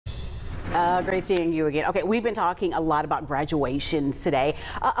Great seeing you again. Okay, we've been talking a lot about graduations today.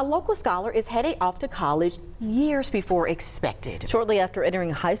 A local scholar is heading off to college years before expected. Shortly after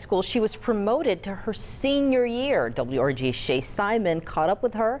entering high school, she was promoted to her senior year. WRG's Shay Simon caught up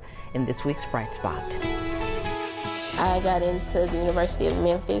with her in this week's Bright Spot. I got into the University of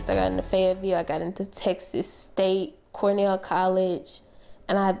Memphis, I got into Fayetteville, I got into Texas State, Cornell College,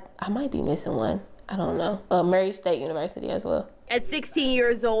 and I might be missing one. I don't know. Murray State University as well. At 16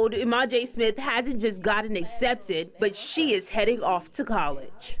 years old, Imaje Smith hasn't just gotten accepted, but she is heading off to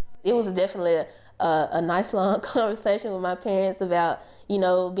college. It was definitely a nice long conversation with my parents about, you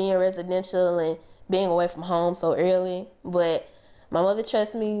know, being residential and being away from home so early. But my mother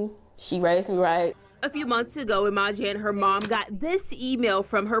trusts me. She raised me right. A few months ago, Imaje and her mom got this email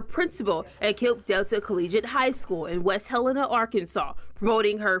from her principal at Kilp Delta Collegiate High School in West Helena, Arkansas,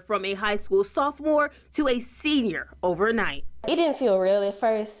 promoting her from a high school sophomore to a senior overnight. It didn't feel real at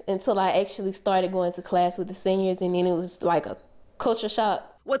first until I actually started going to class with the seniors, and then it was like a culture shock.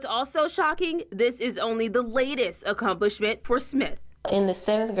 What's also shocking, this is only the latest accomplishment for Smith. In the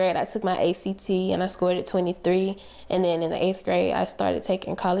 7th grade, I took my ACT and I scored at 23. And then in the 8th grade, I started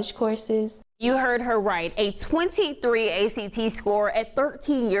taking college courses. You heard her right, a 23 ACT score at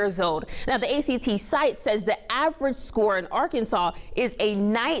 13 years old. Now, the ACT site says the average score in Arkansas is a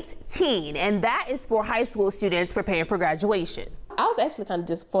 19, and that is for high school students preparing for graduation. I was actually kind of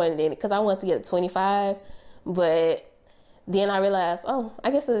disappointed in it because I wanted to get a 25, but then I realized, oh,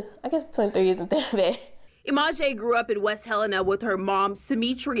 I guess a 23 isn't that bad. Imaje grew up in West Helena with her mom,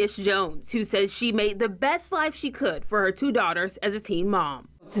 Simitrius Jones, who says she made the best life she could for her 2 daughters as a teen mom.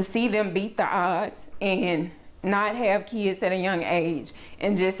 To see them beat the odds and not have kids at a young age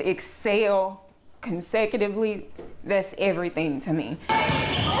and just excel consecutively, that's everything to me.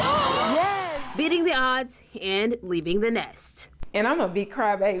 Yes. Beating the odds and leaving the nest. And I'm a big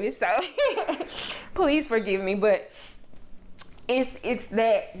crybaby, so please forgive me, but it's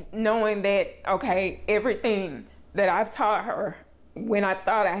that knowing that, okay, everything that I've taught her when I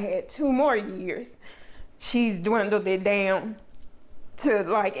thought I had 2 more years, she's dwindled it down to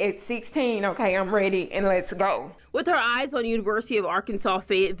like at 16, okay, I'm ready and let's go. With her eyes on University of Arkansas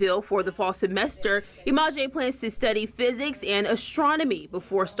Fayetteville for the fall semester, Imaje plans to study physics and astronomy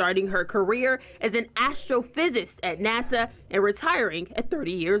before starting her career as an astrophysicist at NASA and retiring at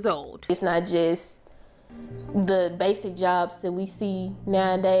 30 years old. It's not just the basic jobs that we see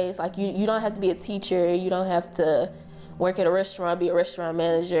nowadays. Like you don't have to be a teacher, you don't have to work at a restaurant, be a restaurant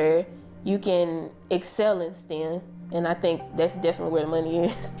manager. You can excel in STEM, and I think that's definitely where the money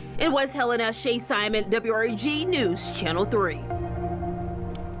is. In West Helena, Shay Simon, WREG News, Channel 3.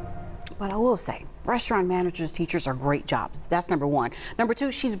 But I will say, restaurant managers, teachers are great jobs. That's number 1. Number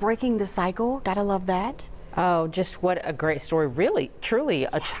 2, she's breaking the cycle. Gotta love that. Oh, just what a great story. Really, truly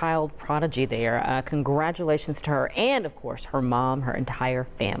a child prodigy there. Congratulations to her and, of course, her mom, her entire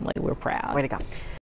family. We're proud. Way to go.